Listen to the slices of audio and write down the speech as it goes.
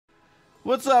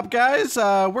What's up, guys?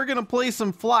 We're gonna play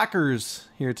some Flockers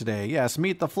here today. Yes,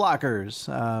 meet the Flockers.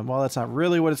 Well, that's not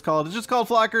really what it's called. It's just called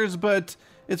Flockers, but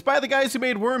it's by the guys who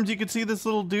made Worms. You can see this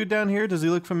little dude down here. Does he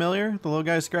look familiar? The little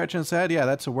guy scratching his head? Yeah,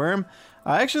 that's a worm.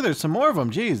 Actually, there's some more of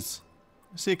them. Jeez.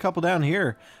 I see a couple down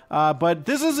here. But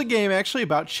this is a game actually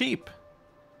about sheep.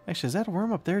 Actually, is that a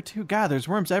worm up there too? God, there's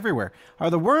worms everywhere.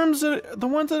 Are the worms the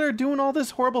ones that are doing all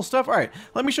this horrible stuff? All right,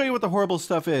 let me show you what the horrible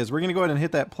stuff is. We're gonna go ahead and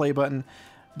hit that play button.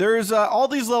 There's all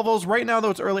these levels. Right now, though,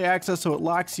 it's early access, so it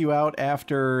locks you out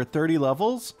after 30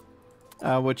 levels,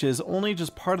 which is only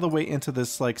just part of the way into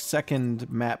this, like,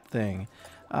 second map thing.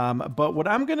 But what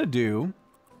I'm going to do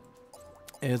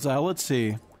is, let's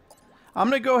see. I'm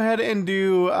going to go ahead and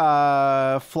do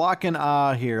Flock and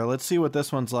Ah here. Let's see what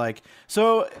this one's like.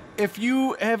 So, if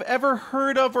you have ever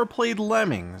heard of or played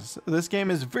Lemmings, this game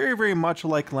is very, very much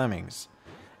like Lemmings.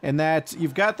 And that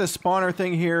you've got the spawner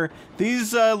thing here.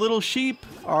 These little sheep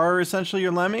are essentially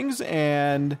your lemmings,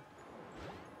 and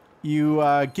you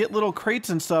get little crates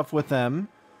and stuff with them.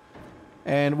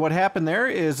 And what happened there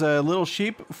is a little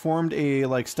sheep formed a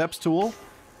like steps tool,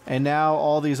 and now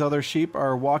all these other sheep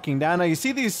are walking down. Now you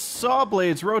see these saw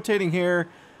blades rotating here.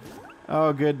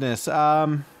 Oh goodness.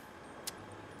 You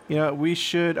know, we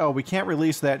should. Oh, we can't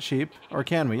release that sheep, or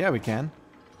can we? Yeah, we can.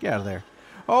 Get out of there.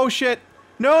 Oh shit.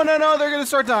 No, no, no, they're gonna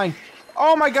start dying.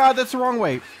 Oh my god, that's the wrong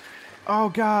way. Oh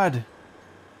god.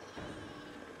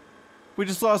 We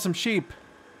just lost some sheep.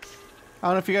 I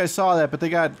don't know if you guys saw that, but they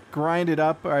got grinded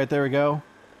up. Alright, there we go.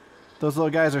 Those little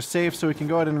guys are safe, so we can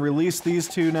go ahead and release these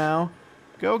two now.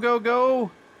 Go, go, go!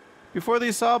 Before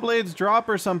these saw blades drop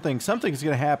or something. Something's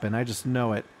gonna happen, I just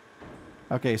know it.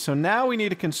 Okay, so now we need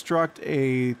to construct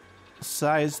a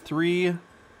size 3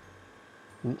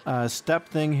 step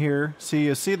thing here. See,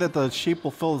 you see that the sheep will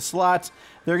fill the slots.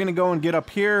 They're gonna go and get up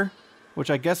here,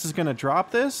 which I guess is gonna drop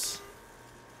this.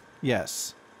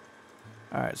 Yes.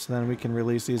 Alright, so then we can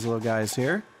release these little guys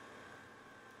here.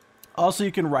 Also,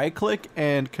 you can right click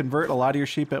and convert a lot of your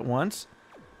sheep at once.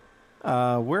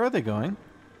 Where are they going?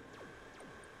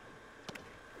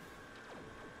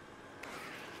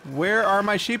 Where are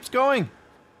my sheeps going?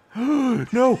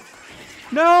 No!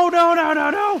 No, no, no,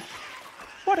 no, no!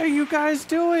 What are you guys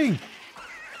doing?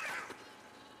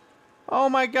 Oh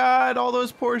my god, all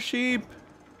those poor sheep.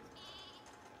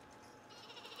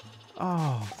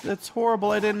 Oh, that's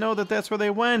horrible. I didn't know that that's where they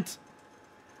went.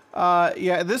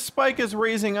 Yeah, this spike is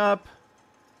raising up.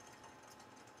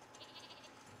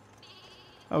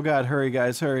 Oh god, hurry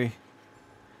guys, hurry.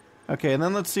 Okay, and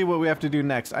then let's see what we have to do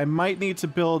next. I might need to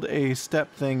build a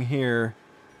step thing here.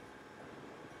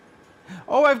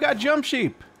 Oh, I've got jump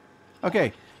sheep.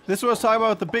 Okay. This is what I was talking about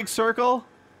with the big circle.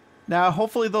 Now,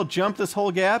 hopefully they'll jump this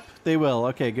whole gap. They will.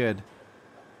 Okay, good.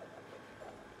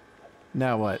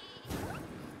 Now what?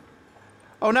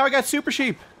 Oh, now I got super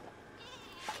sheep.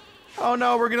 Oh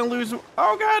no, we're gonna lose.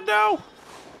 Oh god, no!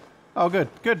 Oh good,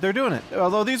 good, they're doing it.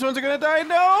 Although these ones are gonna die.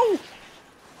 No!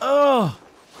 Ugh!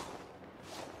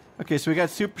 Okay, so we got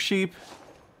super sheep.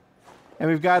 And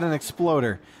we've got an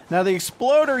exploder. Now the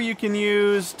exploder you can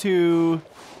use to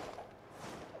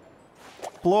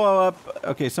blow up.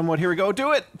 Okay, somewhat. Here we go.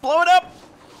 Do it. Blow it up.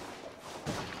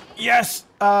 Yes.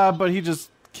 But he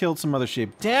just killed some other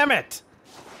sheep. Damn it.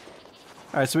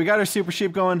 All right, so we got our super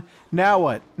sheep going. Now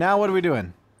what? Now what are we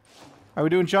doing? Are we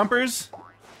doing jumpers?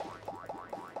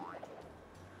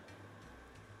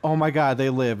 Oh my god,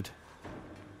 they lived.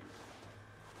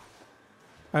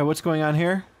 All right, what's going on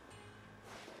here?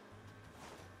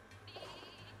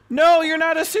 No, you're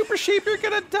not a super sheep. You're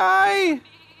gonna die.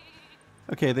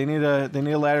 Okay, they need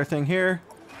a ladder thing here.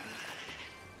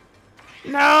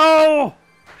 No!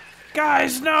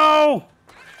 Guys, no!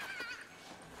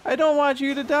 I don't want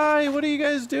you to die. What are you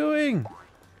guys doing?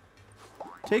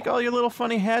 Take all your little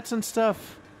funny hats and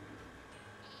stuff.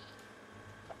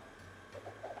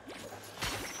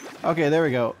 Okay, there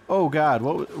we go. Oh god,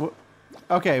 what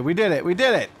okay, we did it. We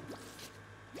did it.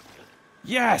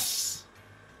 Yes!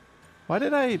 Why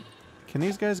did I... Can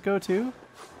these guys go too?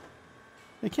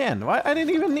 They can. Why? I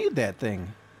didn't even need that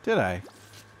thing, did I?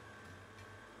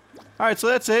 Alright, so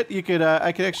that's it. You could,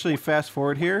 I could actually fast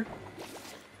forward here.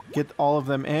 Get all of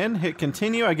them in. Hit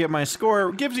continue. I get my score.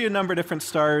 It gives you a number of different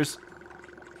stars.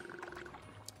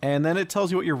 And then it tells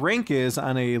you what your rank is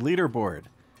on a leaderboard.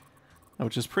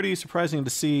 Which is pretty surprising to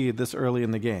see this early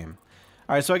in the game.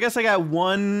 Alright, so I guess I got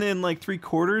 1 and like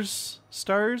 3/4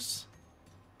 stars.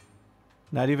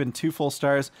 Not even 2 full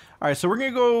stars. Alright, so we're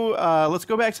gonna go, let's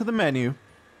go back to the menu.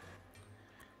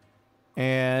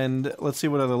 And let's see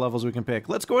what other levels we can pick.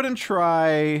 Let's go ahead and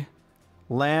try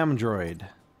Lamb Droid.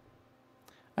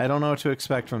 I don't know what to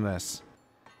expect from this.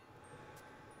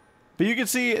 But you can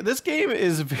see this game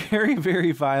is very,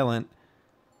 very violent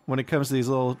when it comes to these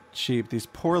little sheep, these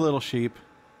poor little sheep.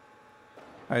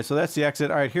 All right, so that's the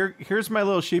exit. All right, here's my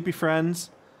little sheepy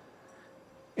friends.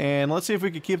 And let's see if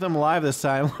we can keep them alive this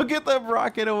time. Look at them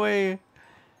rocking away.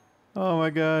 Oh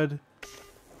my god.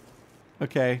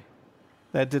 Okay.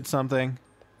 That did something.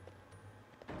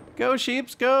 Go,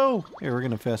 sheeps, go! Here, we're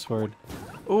gonna fast forward.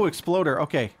 Ooh, exploder.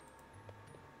 Okay.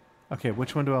 Okay,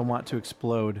 which one do I want to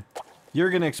explode? You're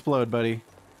gonna explode, buddy.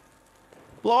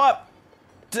 Blow up!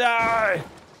 Die!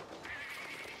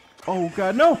 Oh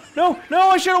god, no! No! No!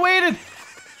 I should have waited!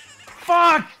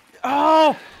 Fuck!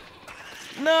 Oh!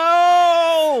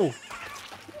 No!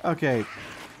 Okay.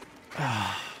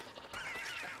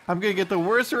 I'm gonna get the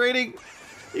worst rating.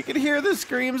 You can hear the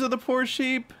screams of the poor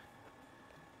sheep.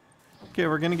 Okay,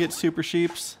 we're gonna get super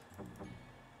sheeps.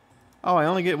 Oh, I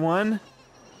only get one?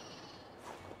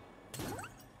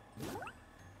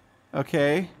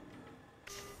 Okay.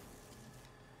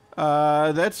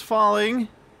 That's falling.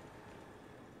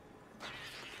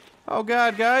 Oh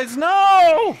god, guys,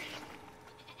 no!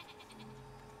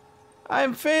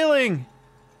 I'm failing!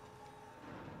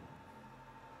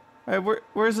 Alright,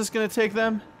 where's this gonna take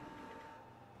them?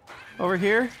 Over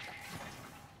here?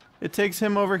 It takes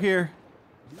him over here.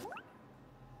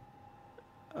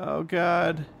 Oh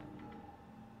god.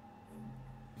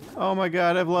 Oh my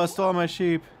god, I've lost all my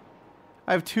sheep.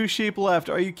 I have 2 sheep left.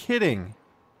 Are you kidding?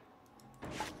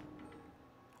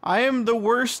 I am the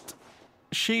worst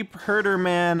sheep herder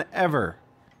man ever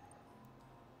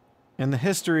in the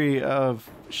history of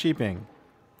sheeping.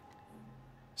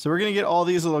 So we're gonna get all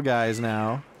these little guys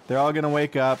now. They're all gonna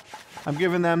wake up. I'm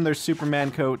giving them their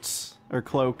Superman coats or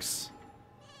cloaks.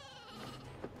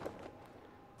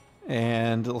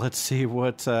 And let's see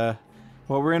what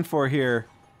we're in for here.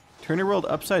 Turn your world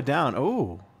upside down.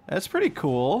 Oh, that's pretty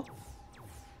cool.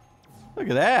 Look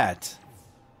at that.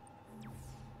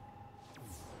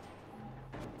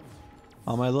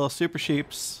 All my little super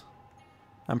sheeps.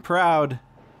 I'm proud.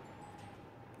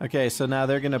 Okay, so now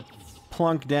they're gonna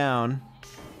plunk down.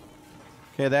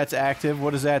 Okay, that's active.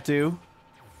 What does that do?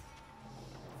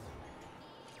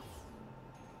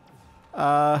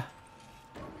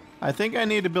 I think I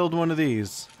need to build one of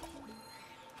these.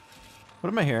 What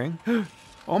am I hearing?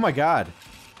 Oh my god.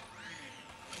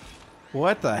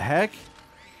 What the heck?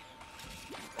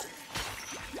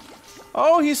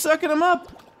 Oh, he's sucking them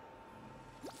up.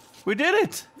 We did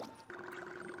it.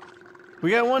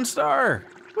 We got 1 star.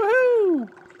 Woohoo!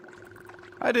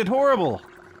 I did horrible.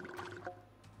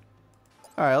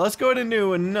 Alright, let's go ahead and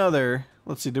do another.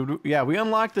 Let's see. Yeah, we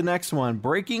unlocked the next one.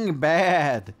 Breaking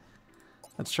Bad.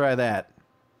 Let's try that.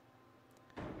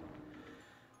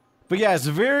 But yeah, it's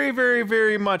very, very,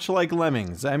 very much like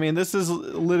Lemmings. I mean, this is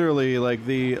literally like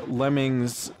the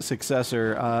Lemmings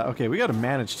successor. Okay, we gotta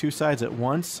manage 2 sides at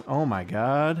once. Oh my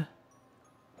god.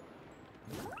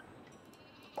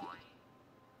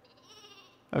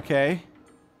 Okay.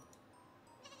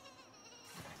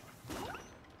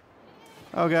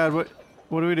 Oh god, what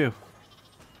do we do?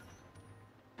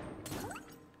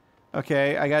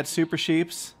 Okay, I got super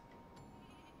sheeps.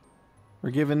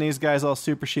 We're giving these guys all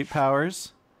super sheep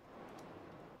powers.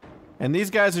 And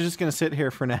these guys are just gonna sit here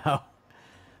for now.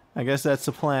 I guess that's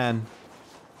the plan.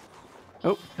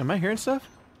 Oh, am I hearing stuff?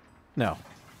 No.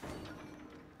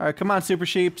 Alright, come on, super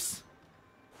sheeps.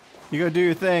 You go do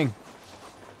your thing.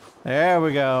 There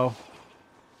we go.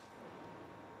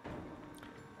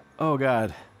 Oh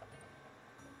god.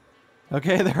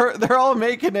 Okay, they're all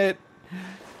making it.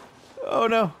 Oh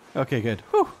no. Okay, good.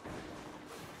 Whew.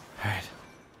 Alright.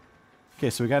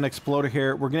 Okay, so we got an exploder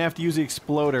here. We're gonna have to use the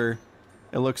exploder,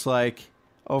 it looks like,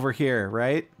 over here,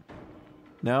 right?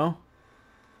 No?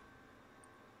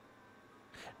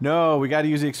 No, we gotta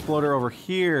use the exploder over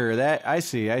here. That, I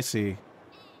see.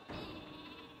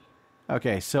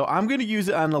 Okay, so I'm gonna use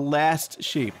it on the last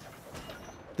sheep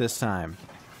this time.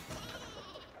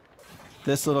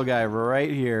 This little guy right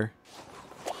here.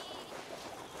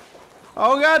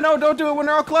 Oh god, no, don't do it when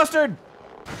they're all clustered!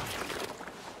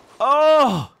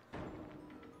 Oh!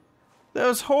 That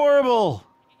was horrible!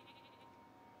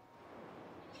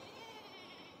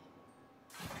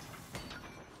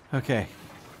 Okay.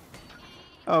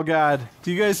 Oh god,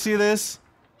 do you guys see this?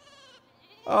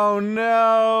 Oh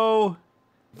no!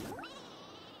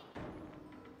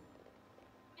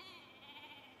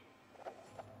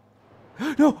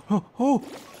 No! Oh!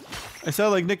 I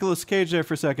sound like Nicolas Cage there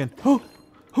for a second. Oh!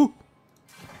 Oh!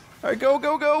 Alright,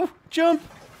 go! Jump!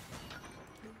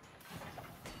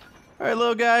 Alright,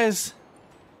 little guys.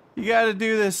 You gotta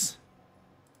do this.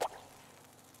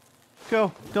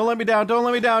 Go. Don't let me down. Don't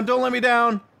let me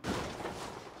down.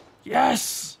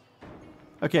 Yes!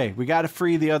 Okay, we gotta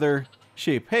free the other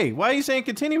sheep. Hey, why are you saying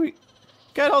continue? We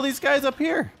got all these guys up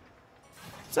here.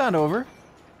 It's not over.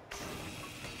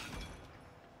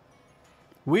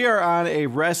 We are on a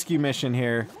rescue mission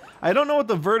here. I don't know what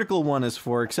the vertical one is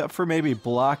for, except for maybe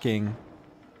blocking.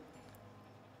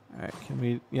 Alright, can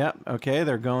we... Yep, okay,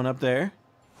 they're going up there.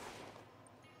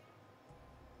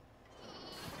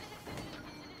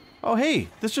 Oh, hey,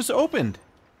 this just opened.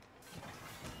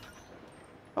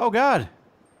 Oh, God.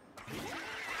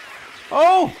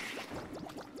 Oh!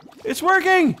 It's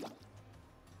working!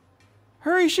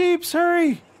 Hurry, sheeps,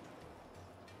 hurry!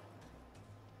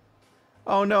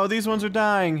 Oh, no, these ones are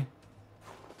dying.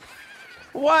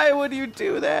 Why would you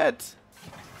do that?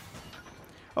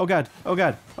 Oh, God, oh,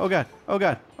 God, oh, God, oh,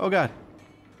 God, oh, God.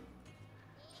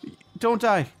 Don't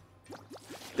die.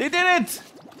 They did it!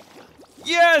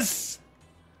 Yes!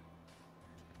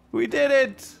 We did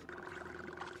it!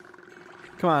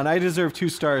 Come on, I deserve 2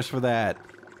 stars for that.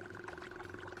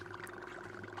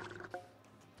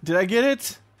 Did I get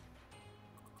it?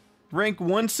 Rank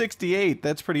 168,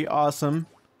 that's pretty awesome.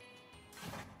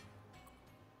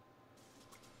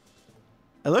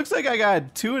 It looks like I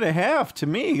got 2.5 to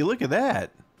me, look at that.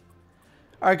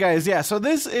 Alright guys, yeah, so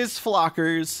this is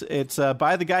Flockers. It's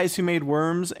by the guys who made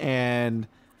Worms, and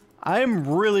I'm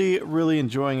really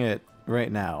enjoying it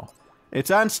right now. It's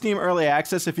on Steam Early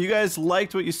Access. If you guys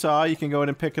liked what you saw, you can go ahead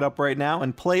and pick it up right now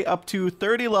and play up to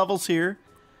 30 levels here.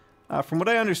 From what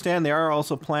I understand, they are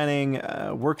also planning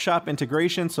workshop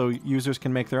integration so users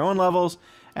can make their own levels.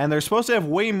 And they're supposed to have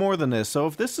way more than this. So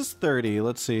if this is 30,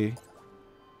 let's see.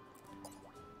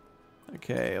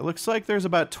 Okay, it looks like there's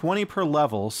about 20 per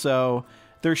level. So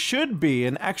there should be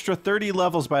an extra 30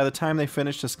 levels by the time they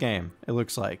finish this game, it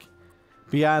looks like.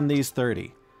 Beyond these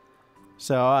 30.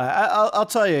 So I'll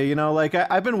tell you, you know, like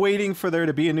I've been waiting for there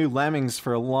to be a new Lemmings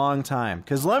for a long time.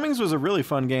 Because Lemmings was a really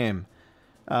fun game.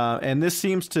 And this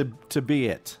seems to be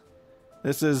it.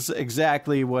 This is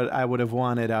exactly what I would have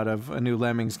wanted out of a new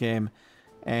Lemmings game.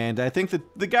 And I think that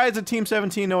the guys at Team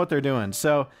 17 know what they're doing.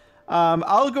 So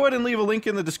I'll go ahead and leave a link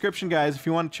in the description, guys, if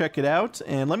you want to check it out.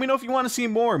 And let me know if you want to see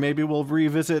more. Maybe we'll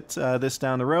revisit this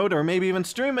down the road, or maybe even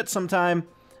stream it sometime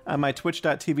on my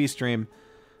twitch.tv stream.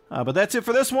 But that's it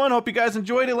for this one. Hope you guys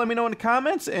enjoyed it. Let me know in the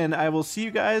comments, and I will see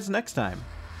you guys next time.